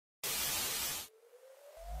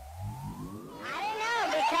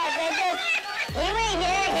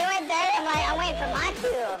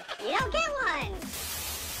you don't get one.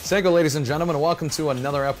 Sego, ladies and gentlemen, and welcome to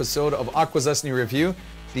another episode of Akwesasne Review,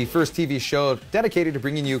 the first TV show dedicated to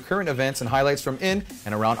bringing you current events and highlights from in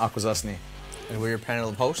and around Akwesasne. And we're your panel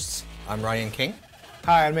of hosts. I'm Ryan King.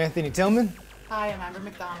 Hi, I'm Anthony Tillman. Hi, I'm Amber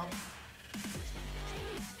McDonald.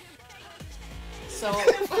 So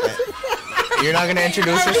You're not going to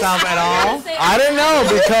introduce yourself at all? I didn't know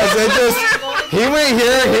because it just, he went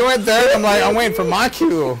here, he went there, I'm like, I'm waiting for my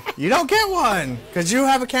cue. You don't get one because you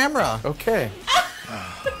have a camera. Okay.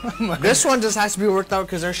 This one just has to be worked out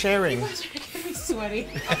because they're sharing. sweaty.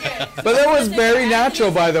 Okay. But that was very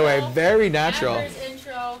natural, by the way, very natural. Amber's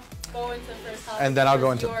intro, go into the first topic. And then I'll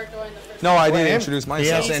go into... You're doing the first No, I topic. didn't introduce He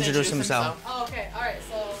myself. has to introduce himself. Oh, okay. All right.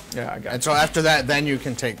 So. Yeah, I got And it. so after that, then you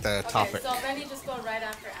can take the topic. Okay. So then you just go right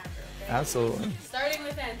after Amber. Okay? Absolutely. Starting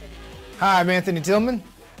with Anthony. Hi, I'm Anthony Tillman.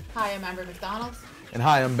 Hi, I'm Amber McDonald. And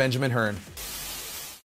hi, I'm Benjamin Hearn.